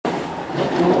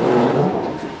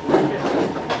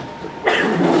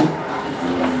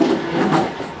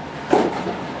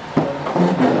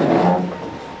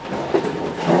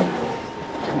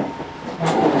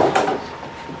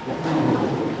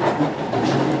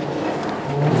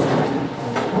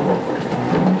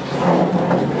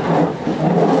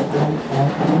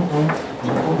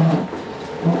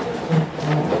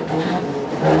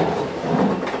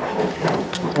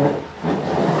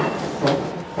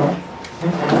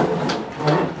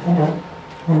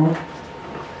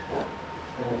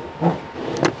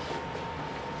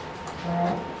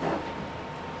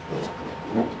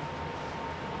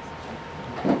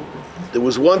There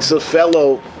was once a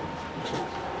fellow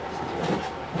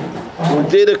who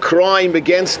did a crime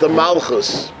against the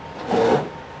Malchus.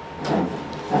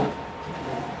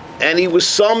 And he was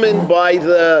summoned by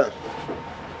the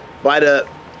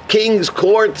king's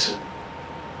court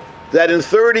that in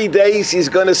 30 days he's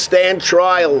going to stand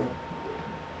trial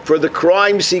for the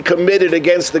crimes he committed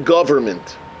against the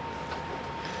government.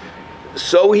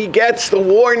 So he gets the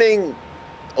warning,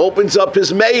 opens up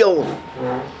his mail.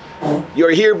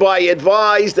 You're hereby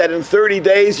advised that in 30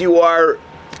 days you are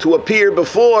to appear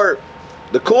before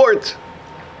the court.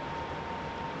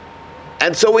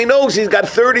 And so he knows he's got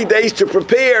 30 days to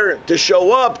prepare, to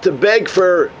show up, to beg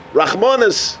for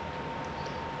Rachmanis.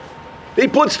 He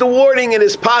puts the warning in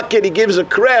his pocket, he gives a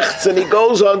krechts, and he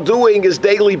goes on doing his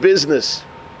daily business.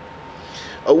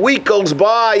 A week goes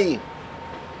by,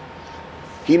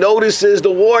 he notices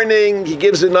the warning, he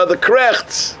gives another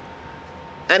krechts,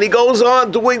 and he goes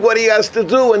on doing what he has to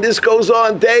do, and this goes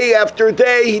on day after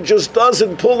day. He just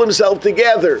doesn't pull himself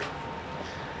together.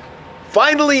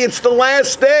 Finally, it's the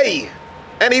last day,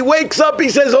 and he wakes up, he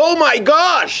says, oh my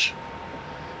gosh,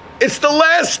 it's the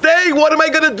last day, what am I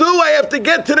going to do? I have to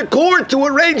get to the court to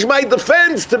arrange my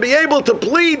defense, to be able to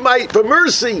plead for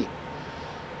mercy.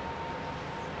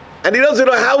 And he doesn't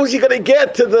know how is he going to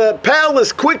get to the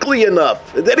palace quickly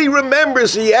enough. And then he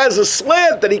remembers he has a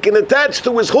sled that he can attach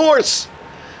to his horse,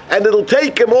 and it'll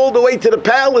take him all the way to the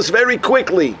palace very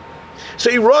quickly.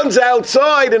 So he runs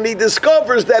outside and he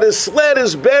discovers that his sled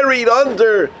is buried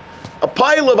under a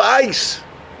pile of ice.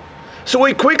 So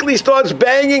he quickly starts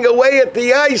banging away at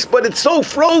the ice, but it's so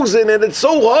frozen and it's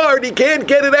so hard he can't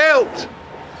get it out.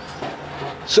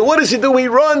 So what does he do? He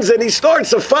runs and he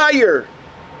starts a fire.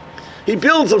 He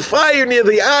builds a fire near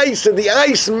the ice, and the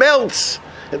ice melts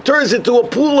and turns into a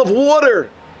pool of water.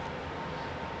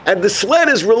 And the sled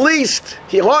is released.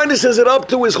 He harnesses it up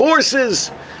to his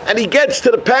horses, and he gets to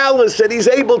the palace, and he's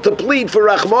able to plead for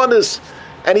Rachmanis,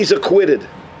 and he's acquitted.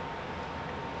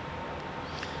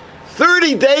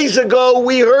 30 days ago,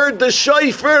 we heard the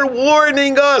shofar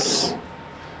warning us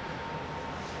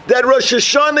that Rosh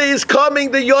Hashanah is coming,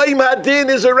 the Yom Hadin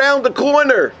is around the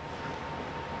corner.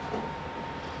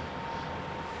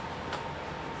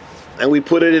 And we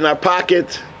put it in our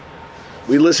pocket.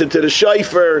 We listened to the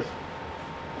shofar.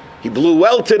 He blew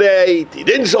well today. He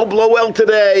didn't so blow well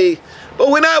today.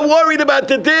 But we're not worried about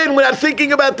the din. We're not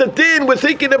thinking about the din. We're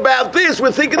thinking about this.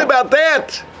 We're thinking about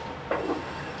that.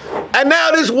 And now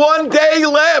there's one day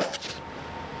left.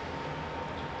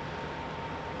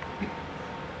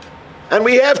 And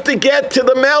we have to get to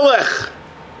the Melech.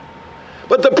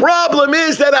 But the problem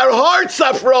is that our hearts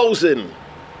are frozen.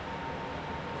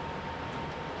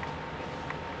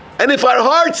 And if our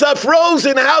hearts are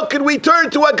frozen, how can we turn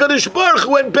to HaKadosh Baruch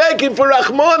Hu and beg Him for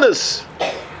Rachmanis?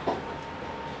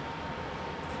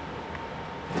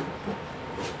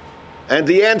 And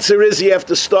the answer is you have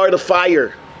to start a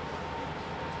fire.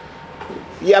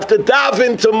 You have to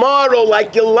daven tomorrow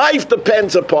like your life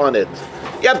depends upon it.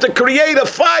 You have to create a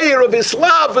fire of His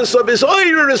lavas, of His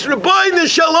oiris, Rabbeinu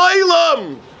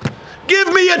Shalom.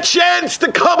 Give me a chance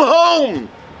to come home.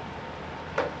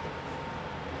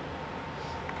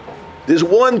 There's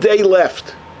one day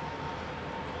left.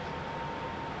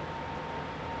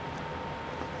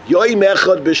 Yom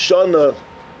Echad B'Shana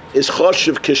is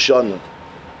Choshev Kishana.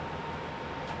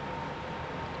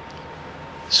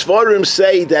 Svarim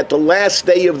say that the last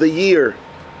day of the year,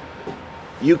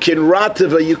 you can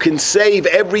rativa, you can save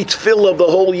every tefillah of the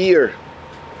whole year.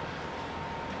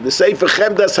 The Sefer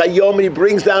Chemdas Hayomi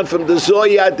brings down from the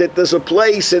Zoyah that there's a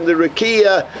place in the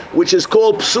Rekiah which is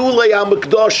called Psulei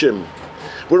HaMikdoshim,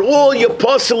 where all your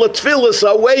apostle tefillahs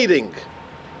are waiting.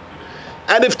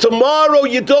 And if tomorrow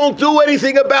you don't do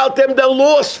anything about them, they're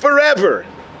lost forever.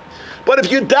 But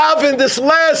if you daven this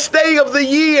last day of the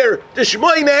year, the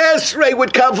Shmoyne Esrei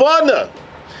with Kavana,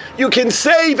 you can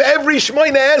save every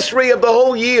Shmoyne Esrei of the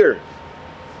whole year.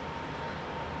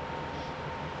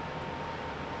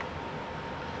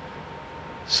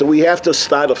 So we have to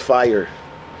start a fire.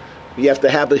 We have to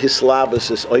have a hislavas,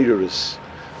 his oiris.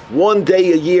 One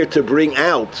day a year to bring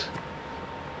out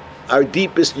our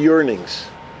deepest yearnings.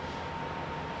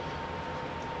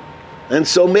 And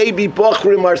so maybe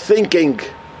Bochrim are thinking,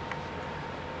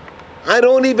 I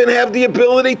don't even have the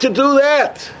ability to do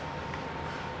that.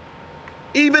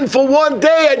 Even for one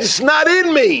day, it's not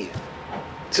in me.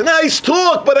 It's a nice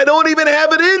talk, but I don't even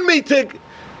have it in me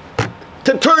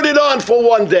to turn it on for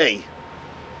one day.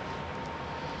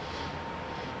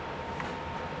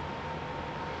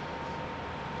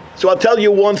 So I'll tell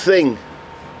you one thing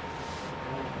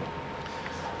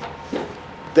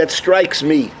that strikes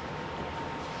me.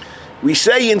 We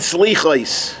say in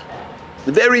Slichos,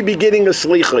 the very beginning of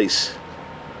Slichos,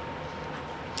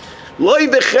 Loi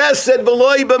b'chesed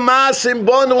v'loi b'masim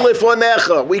bonu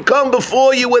lefonecha. We come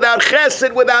before you without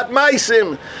chesed, without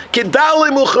maisim.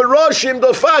 Kidalim u'charoshim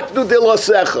dofaknu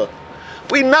dilosecha.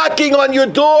 We're knocking on your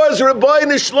doors,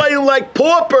 Rabbeinu Shleim, like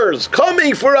paupers,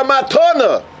 coming for a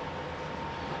matana.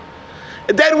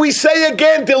 And then we say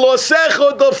again,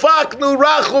 dilosecha dofaknu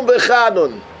rachum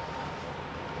v'chanun.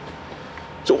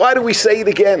 So why do we say it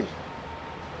again?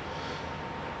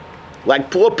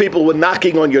 Like poor people were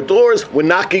knocking on your doors, we're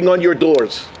knocking on your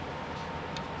doors.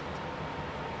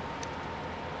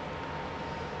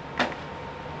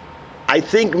 I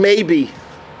think maybe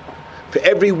for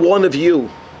every one of you,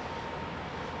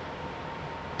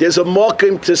 there's a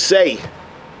mokum to say,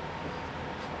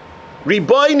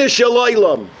 Ribono shel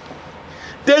olam.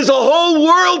 There's a whole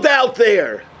world out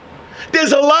there.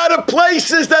 There's a lot of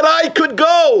places that I could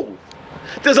go.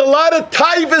 There's a lot of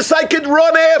taivas I could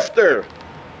run after.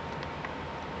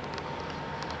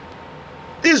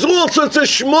 There's all sorts of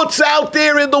schmutz out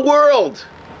there in the world.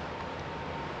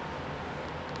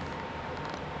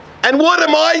 And what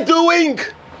am I doing?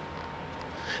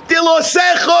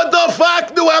 Dilosecha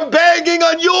dofaknu, I'm banging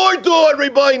on your door,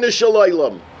 Ribono shel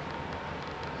olam.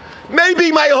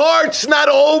 Maybe my heart's not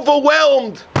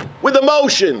overwhelmed with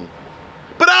emotion,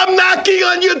 but I'm knocking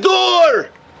on your door.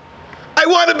 I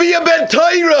want to be a Ben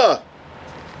Torah.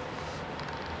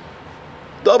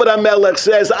 David HaMelech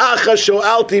says, Acha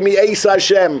sho'alti mi'eis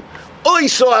Hashem,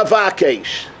 oiso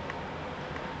avakesh.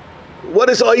 What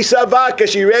is oiso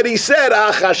avakesh? He already said,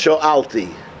 Acha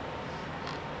sho'alti.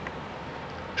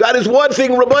 That is one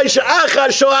thing, Rabbi Acha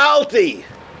sho'alti.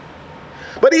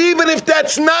 But even if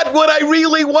that's not what I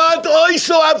really want,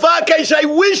 oiso avakesh, I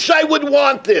wish I would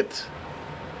want it.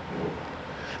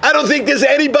 I don't think there's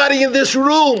anybody in this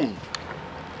room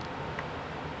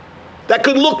that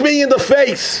could look me in the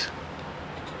face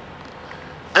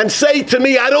and say to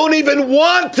me, I don't even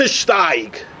want to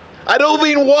steig. I don't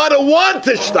even want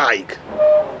to steig.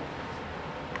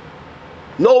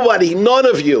 Nobody, none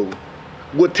of you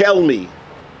would tell me,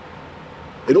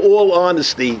 in all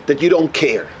honesty, that you don't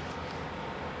care.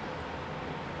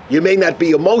 You may not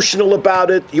be emotional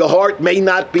about it. Your heart may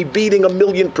not be beating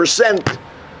 1,000,000%.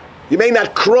 You may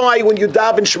not cry when you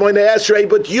daven Shmoneh Esrei,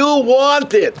 but you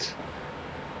want it.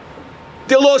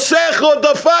 Dilosecha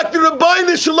dofaknu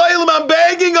Ribono shel olam, I'm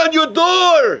banging on your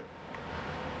door.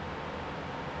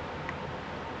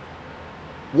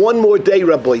 One more day,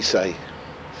 Rabbi say.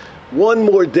 One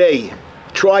more day.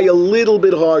 Try a little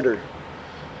bit harder.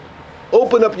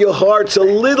 Open up your hearts a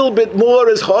little bit more,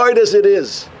 as hard as it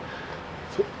is.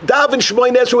 Daven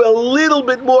Shmoneh Esrei a little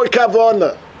bit more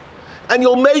kavanah, and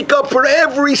you'll make up for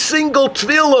every single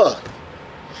tefillah.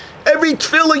 Every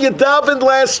tefillah you davened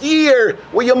last year,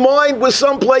 where your mind was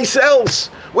someplace else,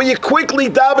 where you quickly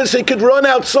davened so you could run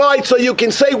outside so you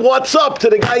can say what's up to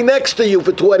the guy next to you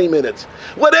for 20 minutes.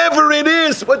 Whatever it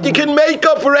is, what you can make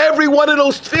up for every one of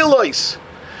those tefillahs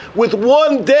with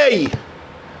one day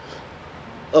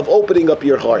of opening up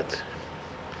your heart.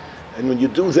 And when you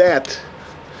do that,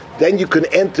 then you can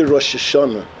enter Rosh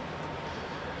Hashanah,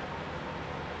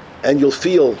 and you'll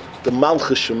feel the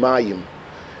Malchus Shemayim.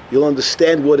 You'll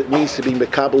understand what it means to be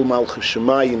Mekabel Malchus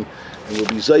Shemayim, and you'll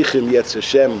be Zeichel Yetz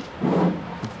Hashem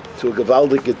to a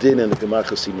gewaltige Din and a Gemar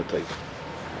Chasim Tov.